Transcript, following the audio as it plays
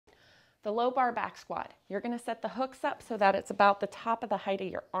The low bar back squat. You're going to set the hooks up so that it's about the top of the height of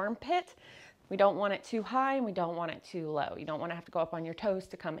your armpit. We don't want it too high and we don't want it too low. You don't want to have to go up on your toes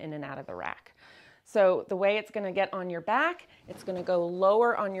to come in and out of the rack. So the way it's going to get on your back, it's going to go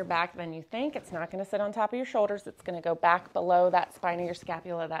lower on your back than you think. It's not going to sit on top of your shoulders. It's going to go back below that spine of your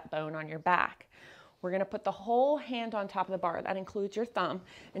scapula, that bone on your back. We're going to put the whole hand on top of the bar. That includes your thumb.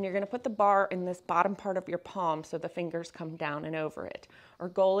 And you're going to put the bar in this bottom part of your palm so the fingers come down and over it. Our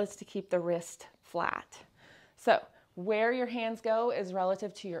goal is to keep the wrist flat. So where your hands go is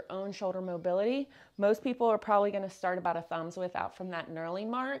relative to your own shoulder mobility. Most people are probably going to start about a thumb's width out from that knurling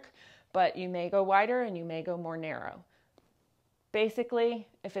mark, but you may go wider and you may go more narrow. Basically,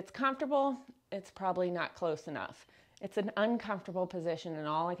 if it's comfortable, it's probably not close enough. It's an uncomfortable position, and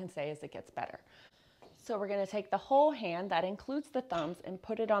all I can say is it gets better. So we're going to take the whole hand, that includes the thumbs, and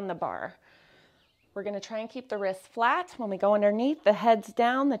put it on the bar. We're going to try and keep the wrists flat. When we go underneath, the head's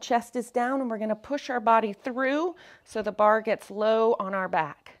down, the chest is down, and we're going to push our body through so the bar gets low on our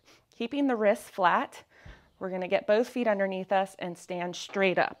back. Keeping the wrists flat, we're going to get both feet underneath us and stand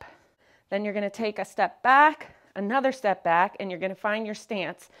straight up. Then you're going to take a step back, another step back, and you're going to find your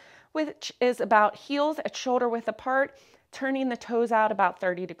stance, which is about heels at shoulder width apart, turning the toes out about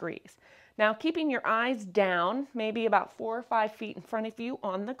 30 degrees. Now, keeping your eyes down, maybe about 4 or 5 feet in front of you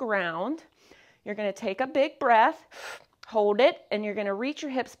on the ground, you're going to take a big breath, hold it, and you're going to reach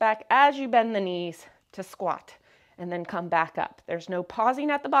your hips back as you bend the knees to squat, and then come back up. There's no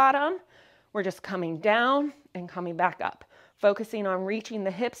pausing at the bottom. We're just coming down and coming back up, focusing on reaching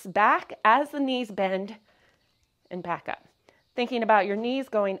the hips back as the knees bend and back up. Thinking about your knees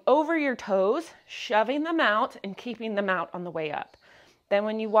going over your toes, shoving them out and keeping them out on the way up. Then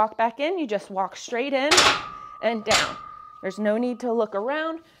when you walk back in, you just walk straight in and down. There's no need to look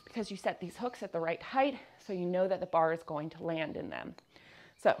around because you set these hooks at the right height so you know that the bar is going to land in them.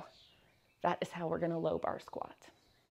 So that is how we're going to low bar squat.